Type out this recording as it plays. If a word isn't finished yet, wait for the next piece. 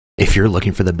If you're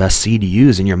looking for the best seed to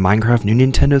use in your Minecraft New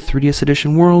Nintendo 3DS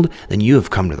Edition world, then you have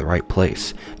come to the right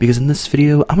place, because in this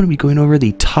video I'm going to be going over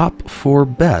the top 4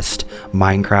 best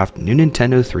Minecraft New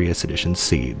Nintendo 3DS Edition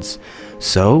seeds.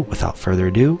 So without further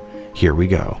ado, here we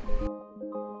go.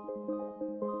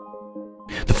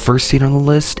 The first seed on the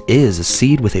list is a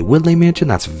seed with a woodland mansion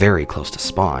that's very close to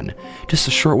spawn. Just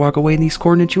a short walk away in these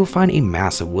coordinates you will find a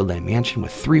massive woodland mansion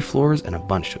with 3 floors and a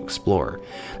bunch to explore.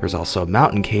 There's also a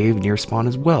mountain cave near spawn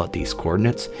as well at these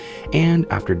coordinates, and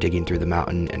after digging through the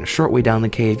mountain and a short way down the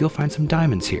cave you'll find some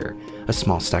diamonds here, a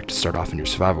small stack to start off in your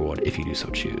survival world if you do so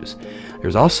choose.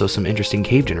 There's also some interesting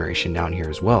cave generation down here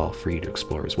as well for you to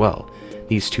explore as well.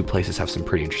 These 2 places have some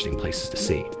pretty interesting places to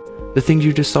see. The things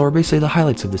you just saw are basically the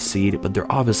highlights of the seed, but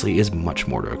there obviously is much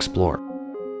more to explore.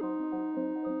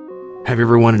 Have you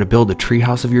ever wanted to build a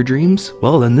treehouse of your dreams?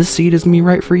 Well, then this seed is gonna be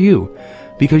right for you,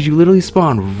 because you literally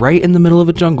spawn right in the middle of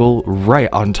a jungle, right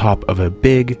on top of a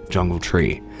big jungle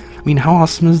tree. I mean, how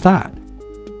awesome is that?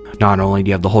 Not only do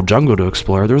you have the whole jungle to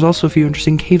explore, there's also a few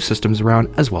interesting cave systems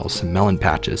around, as well as some melon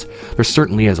patches. There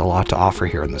certainly is a lot to offer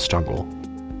here in this jungle.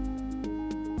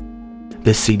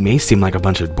 This seed may seem like a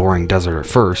bunch of boring desert at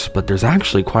first, but there's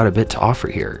actually quite a bit to offer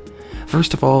here.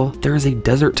 First of all, there is a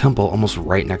desert temple almost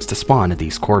right next to spawn at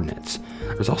these coordinates.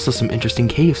 There's also some interesting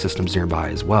cave systems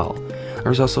nearby as well.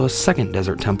 There's also a second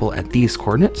desert temple at these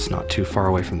coordinates, not too far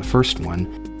away from the first one.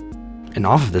 And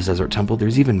off of this desert temple,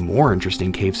 there's even more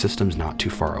interesting cave systems not too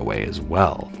far away as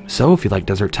well. So if you like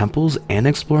desert temples and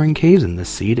exploring caves, then this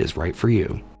seed is right for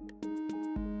you.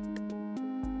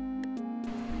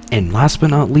 And last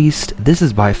but not least, this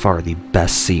is by far the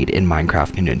best seed in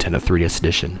Minecraft New Nintendo 3DS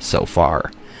Edition so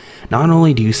far. Not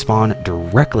only do you spawn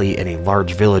directly in a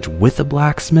large village with a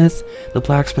blacksmith, the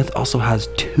blacksmith also has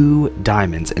 2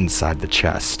 diamonds inside the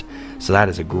chest. So that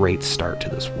is a great start to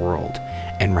this world.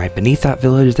 And right beneath that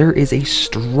village, there is a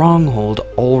stronghold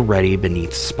already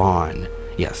beneath spawn.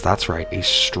 Yes, that's right, a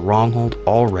stronghold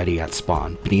already at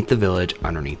spawn, beneath the village,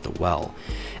 underneath the well.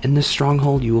 In this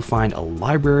stronghold, you will find a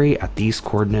library at these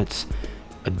coordinates,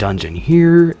 a dungeon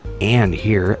here, and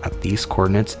here at these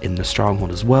coordinates in the stronghold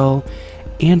as well,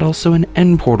 and also an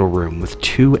end portal room with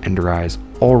 2 ender eyes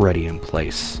already in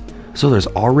place. So there's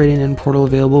already an end portal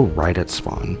available right at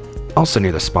spawn. Also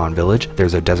near the spawn village,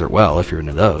 there's a desert well if you're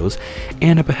into those,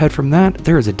 and up ahead from that,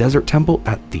 there is a desert temple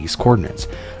at these coordinates.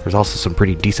 There's also some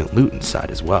pretty decent loot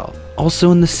inside as well.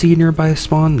 Also in the sea nearby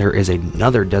spawn, there is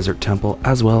another desert temple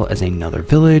as well as another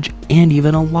village and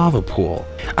even a lava pool.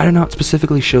 I did not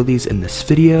specifically show these in this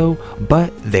video,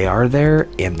 but they are there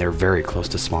and they're very close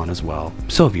to spawn as well.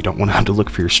 So if you don't want to have to look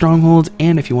for your strongholds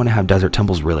and if you want to have desert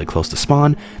temples really close to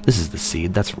spawn, this is the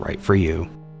seed that's right for you.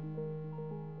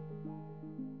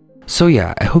 So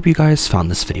yeah, I hope you guys found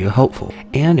this video helpful,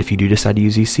 and if you do decide to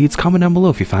use these seeds, comment down below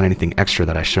if you found anything extra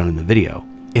that I shown in the video.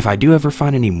 If I do ever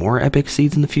find any more epic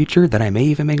seeds in the future, then I may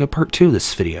even make a part 2 of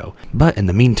this video. But in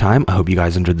the meantime, I hope you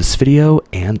guys enjoyed this video,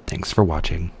 and thanks for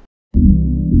watching.